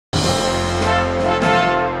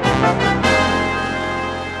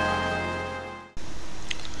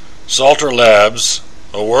Salter Labs,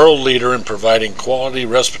 a world leader in providing quality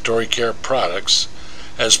respiratory care products,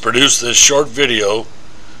 has produced this short video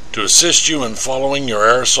to assist you in following your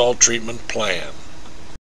aerosol treatment plan.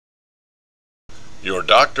 Your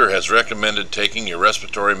doctor has recommended taking your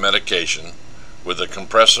respiratory medication with a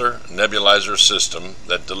compressor nebulizer system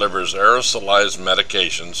that delivers aerosolized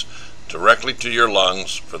medications directly to your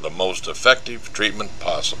lungs for the most effective treatment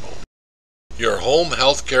possible. Your home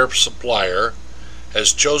healthcare supplier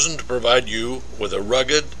has chosen to provide you with a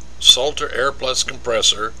rugged Salter Aire Plus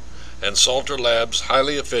compressor and Salter Labs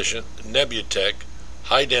highly efficient NebuTech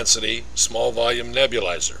high-density small volume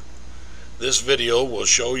nebulizer. This video will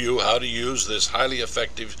show you how to use this highly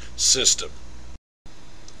effective system.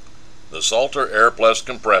 The Salter Aire Plus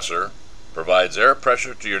compressor provides air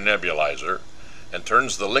pressure to your nebulizer and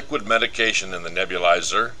turns the liquid medication in the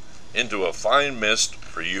nebulizer into a fine mist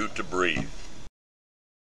for you to breathe.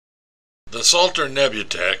 The Salter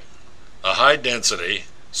NebuTech, a high-density,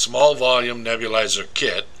 small-volume nebulizer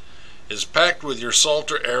kit, is packed with your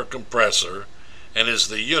Salter Aire compressor and is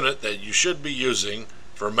the unit that you should be using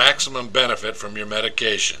for maximum benefit from your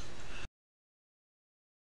medication.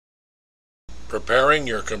 Preparing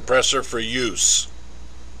your compressor for use.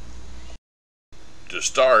 To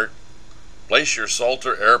start, place your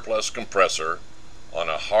Salter Aire Plus compressor on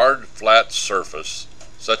a hard, flat surface,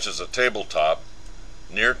 such as a tabletop,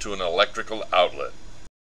 near to an electrical outlet.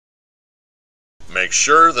 Make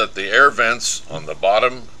sure that the air vents on the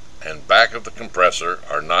bottom and back of the compressor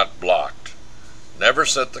are not blocked. Never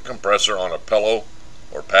set the compressor on a pillow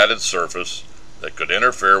or padded surface that could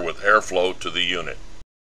interfere with airflow to the unit.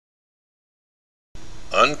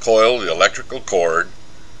 Uncoil the electrical cord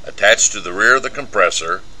attached to the rear of the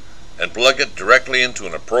compressor and plug it directly into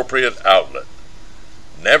an appropriate outlet.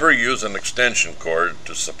 Never use an extension cord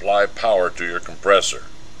to supply power to your compressor.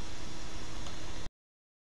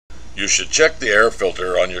 You should check the air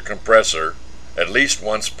filter on your compressor at least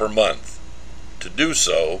once per month. To do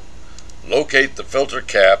so, locate the filter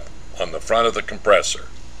cap on the front of the compressor.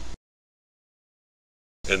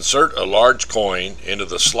 Insert a large coin into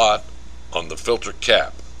the slot on the filter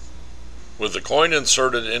cap. With the coin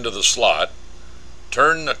inserted into the slot,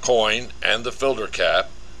 turn the coin and the filter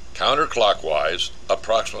cap counterclockwise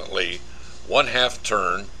approximately 1/2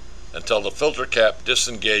 turn until the filter cap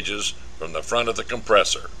disengages from the front of the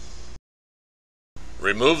compressor.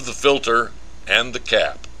 Remove the filter and the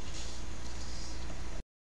cap.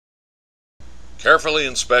 Carefully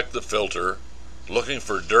inspect the filter, looking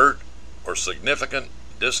for dirt or significant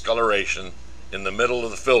discoloration in the middle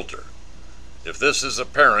of the filter. If this is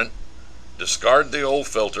apparent, discard the old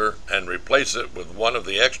filter and replace it with one of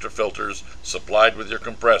the extra filters supplied with your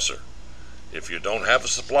compressor. If you don't have a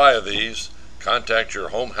supply of these, contact your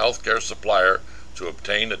home healthcare supplier to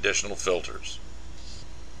obtain additional filters.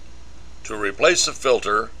 To replace the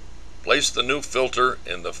filter, place the new filter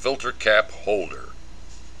in the filter cap holder.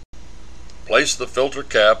 Place the filter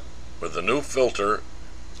cap with the new filter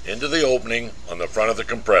into the opening on the front of the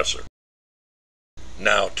compressor.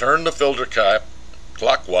 Now turn the filter cap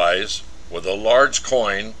clockwise with a large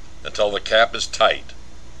coin until the cap is tight.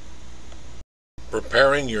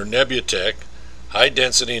 Preparing your NebuTech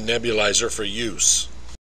high-density nebulizer for use.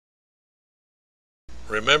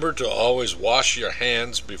 Remember to always wash your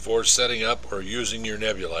hands before setting up or using your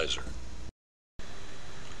nebulizer.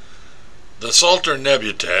 The Salter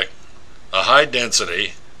NebuTech, a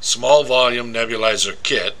high-density, small-volume nebulizer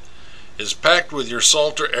kit, is packed with your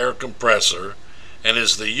Salter Aire compressor and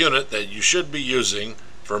is the unit that you should be using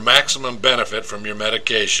for maximum benefit from your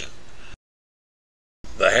medication.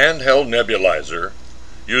 The handheld nebulizer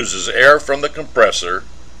uses air from the compressor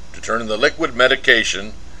to turn the liquid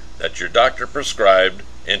medication that your doctor prescribed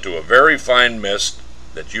into a very fine mist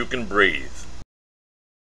that you can breathe.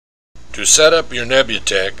 To set up your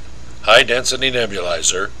NebuTech high-density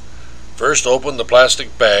nebulizer, first open the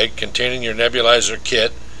plastic bag containing your nebulizer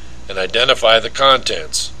kit and identify the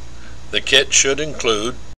contents. The kit should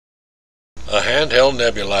include a handheld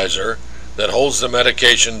nebulizer that holds the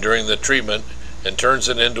medication during the treatment and turns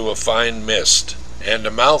it into a fine mist, and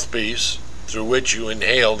a mouthpiece through which you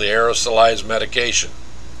inhale the aerosolized medication.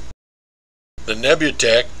 The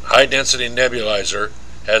NebuTech high-density nebulizer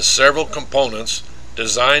has several components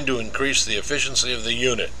designed to increase the efficiency of the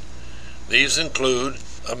unit. These include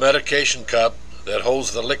a medication cup that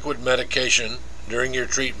holds the liquid medication during your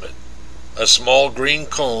treatment. A small green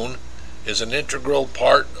cone is an integral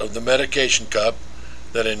part of the medication cup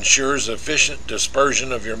that ensures efficient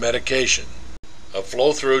dispersion of your medication. A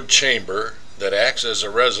flow-through chamber that acts as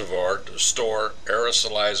a reservoir to store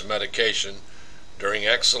aerosolized medication during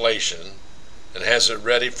exhalation, and has it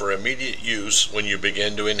ready for immediate use when you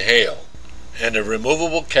begin to inhale, and a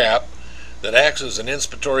removable cap that acts as an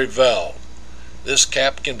inspiratory valve. This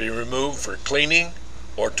cap can be removed for cleaning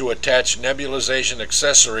or to attach nebulization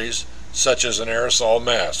accessories such as an aerosol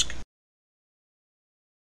mask.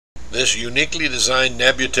 This uniquely designed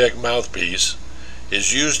NebuTech mouthpiece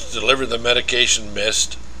is used to deliver the medication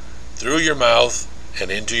mist through your mouth and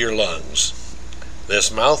into your lungs.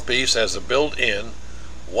 This mouthpiece has a built-in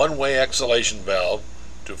one-way exhalation valve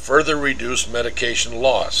to further reduce medication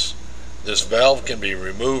loss. This valve can be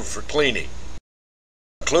removed for cleaning.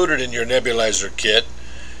 Included in your nebulizer kit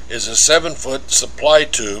is a 7-foot supply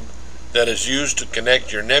tube that is used to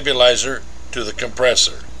connect your nebulizer to the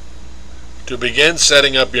compressor. To begin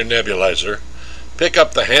setting up your nebulizer, pick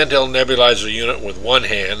up the handheld nebulizer unit with one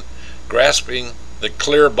hand, grasping the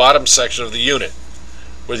clear bottom section of the unit.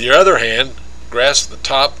 With your other hand, grasp the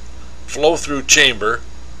top flow-through chamber,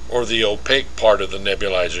 or the opaque part of the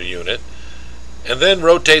nebulizer unit, and then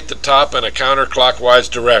rotate the top in a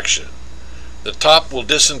counterclockwise direction. The top will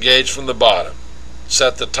disengage from the bottom.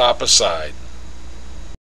 Set the top aside.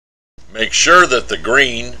 Make sure that the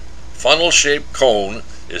green funnel-shaped cone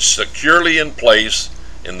is securely in place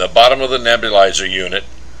in the bottom of the nebulizer unit,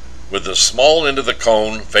 with the small end of the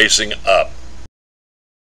cone facing up.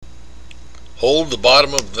 Hold the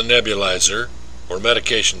bottom of the nebulizer or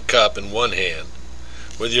medication cup in one hand.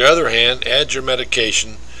 With your other hand, add your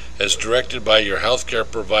medication as directed by your healthcare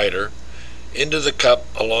provider into the cup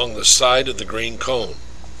along the side of the green cone.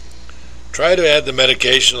 Try to add the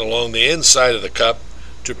medication along the inside of the cup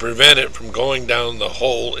to prevent it from going down the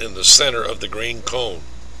hole in the center of the green cone.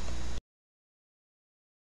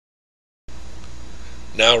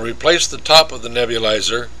 Now replace the top of the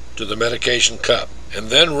nebulizer to the medication cup, and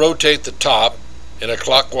then rotate the top in a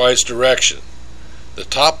clockwise direction. The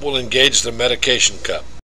top will engage the medication cup.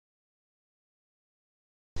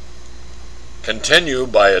 Continue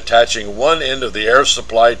by attaching one end of the air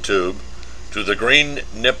supply tube to the green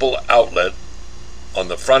nipple outlet on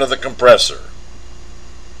the front of the compressor.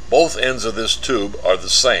 Both ends of this tube are the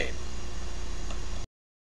same.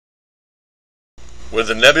 With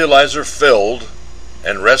the nebulizer filled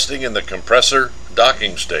and resting in the compressor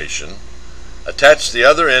docking station, attach the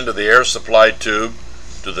other end of the air supply tube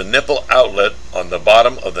to the nipple outlet on the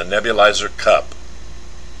bottom of the nebulizer cup.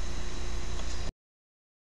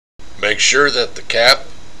 Make sure that the cap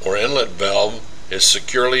or inlet valve is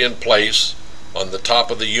securely in place on the top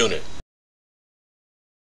of the unit.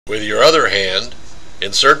 With your other hand,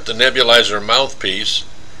 insert the nebulizer mouthpiece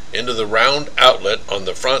into the round outlet on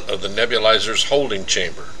the front of the nebulizer's holding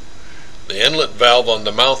chamber. The inlet valve on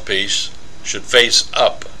the mouthpiece should face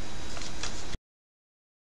up.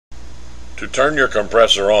 To turn your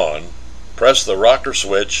compressor on, press the rocker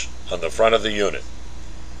switch on the front of the unit.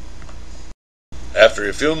 After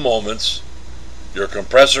a few moments, your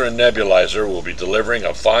compressor and nebulizer will be delivering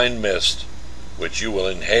a fine mist which you will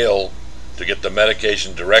inhale to get the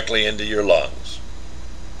medication directly into your lungs.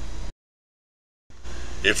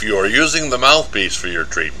 If you are using the mouthpiece for your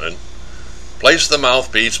treatment, place the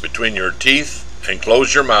mouthpiece between your teeth and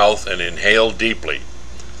close your mouth and inhale deeply.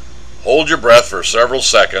 Hold your breath for several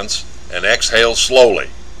seconds and exhale slowly.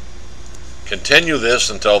 Continue this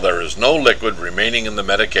until there is no liquid remaining in the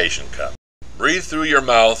medication cup. Breathe through your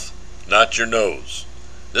mouth, not your nose.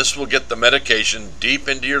 This will get the medication deep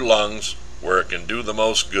into your lungs where it can do the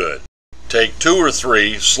most good. Take 2 or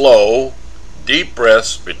 3 slow, deep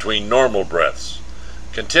breaths between normal breaths.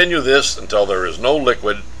 Continue this until there is no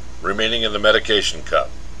liquid remaining in the medication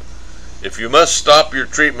cup. If you must stop your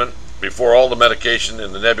treatment before all the medication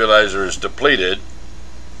in the nebulizer is depleted,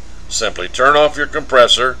 simply turn off your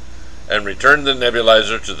compressor and return the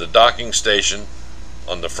nebulizer to the docking station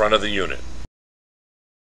on the front of the unit.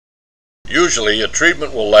 Usually a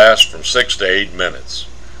treatment will last from 6 to 8 minutes.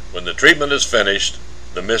 When the treatment is finished,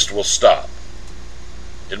 the mist will stop.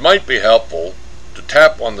 It might be helpful to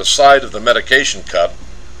tap on the side of the medication cup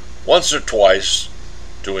once or twice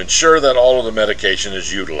to ensure that all of the medication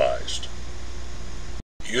is utilized.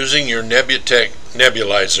 Using your NebuTech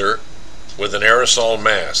nebulizer with an aerosol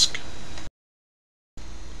mask.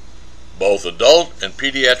 Both adult and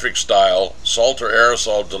pediatric style Salter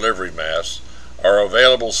aerosol delivery masks are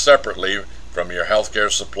available separately from your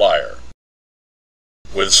healthcare supplier.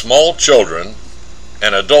 With small children,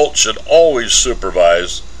 an adult should always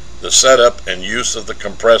supervise the setup and use of the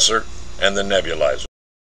compressor and the nebulizer.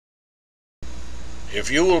 If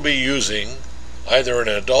you will be using either an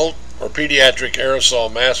adult or pediatric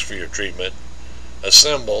aerosol mask for your treatment,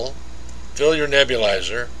 assemble, fill your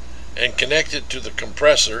nebulizer, and connect it to the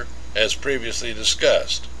compressor as previously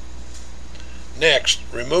discussed. Next,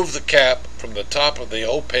 remove the cap from the top of the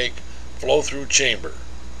opaque flow-through chamber.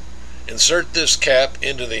 Insert this cap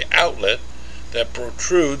into the outlet that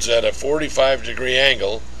protrudes at a 45-degree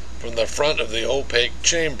angle from the front of the opaque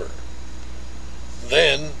chamber.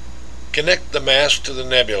 Then, connect the mask to the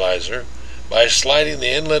nebulizer by sliding the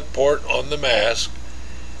inlet port on the mask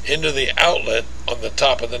into the outlet on the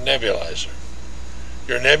top of the nebulizer.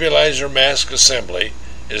 Your nebulizer mask assembly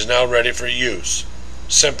is now ready for use.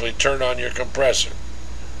 Simply turn on your compressor.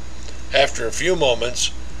 After a few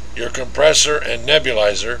moments, your compressor and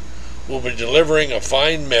nebulizer will be delivering a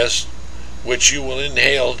fine mist which you will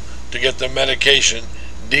inhale to get the medication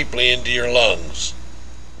deeply into your lungs.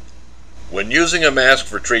 When using a mask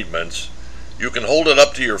for treatments, you can hold it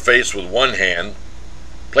up to your face with one hand,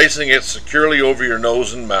 placing it securely over your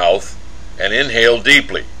nose and mouth, and inhale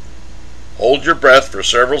deeply. Hold your breath for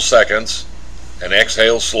several seconds and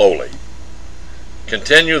exhale slowly.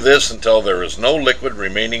 Continue this until there is no liquid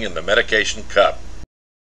remaining in the medication cup.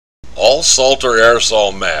 All Salter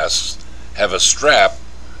aerosol masks have a strap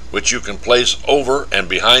which you can place over and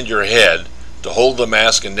behind your head to hold the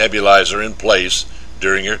mask and nebulizer in place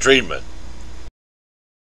during your treatment.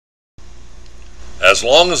 As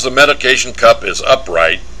long as the medication cup is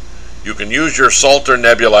upright, you can use your Salter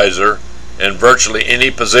nebulizer in virtually any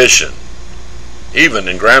position, even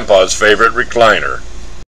in Grandpa's favorite recliner.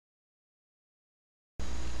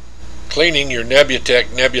 Cleaning your NebuTech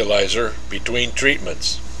Nebulizer between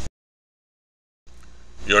treatments.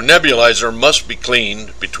 Your nebulizer must be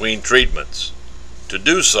cleaned between treatments. To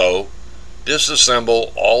do so,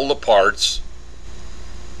 disassemble all the parts.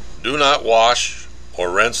 Do not wash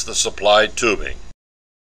or rinse the supplied tubing.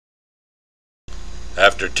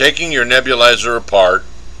 After taking your nebulizer apart,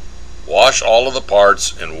 wash all of the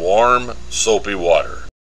parts in warm, soapy water.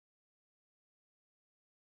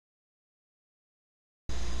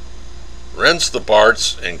 Rinse the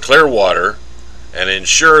parts in clear water and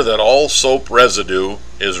ensure that all soap residue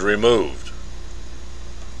is removed.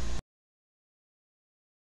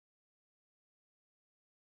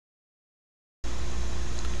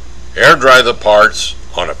 Air dry the parts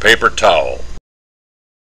on a paper towel.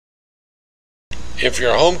 If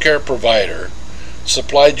your home care provider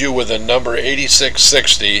supplied you with a number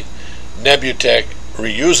 8660 NebuTech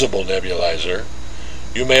reusable nebulizer,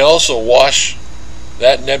 you may also wash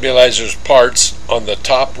that nebulizer's parts on the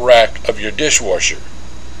top rack of your dishwasher.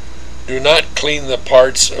 Do not clean the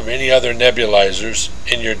parts of any other nebulizers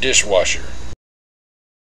in your dishwasher.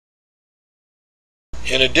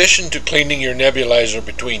 In addition to cleaning your nebulizer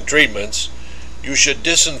between treatments, you should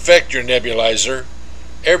disinfect your nebulizer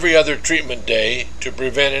every other treatment day to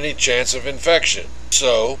prevent any chance of infection.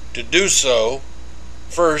 So, to do so,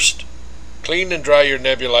 first, clean and dry your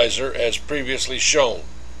nebulizer as previously shown.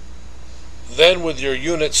 Then, with your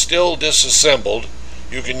unit still disassembled,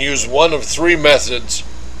 you can use one of three methods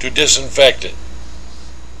to disinfect it.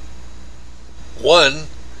 1.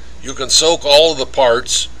 You can soak all of the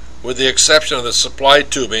parts, with the exception of the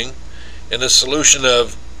supplied tubing, in a solution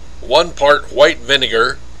of 1 part white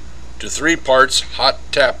vinegar to 3 parts hot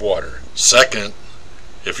tap water. Second,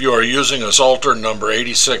 if you are using a Salter number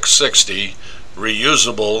 8660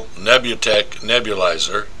 reusable NebuTech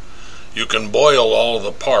nebulizer, you can boil all of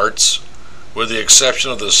the parts, with the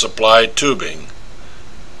exception of the supplied tubing,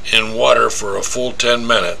 in water for a full 10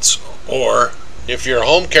 minutes. Or, if your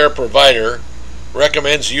home care provider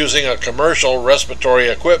recommends using a commercial respiratory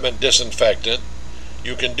equipment disinfectant,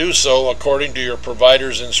 you can do so according to your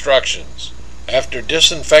provider's instructions. After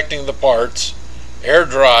disinfecting the parts, air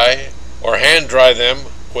dry or hand dry them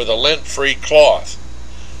with a lint-free cloth.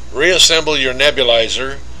 Reassemble your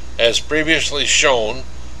nebulizer as previously shown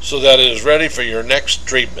so that it is ready for your next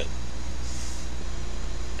treatment.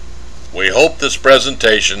 We hope this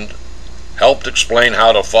presentation helped explain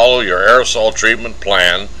how to follow your aerosol treatment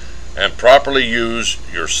plan and properly use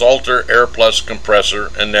your Salter AirPlus compressor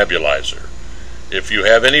and nebulizer. If you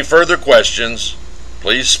have any further questions,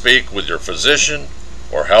 please speak with your physician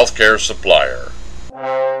or healthcare supplier.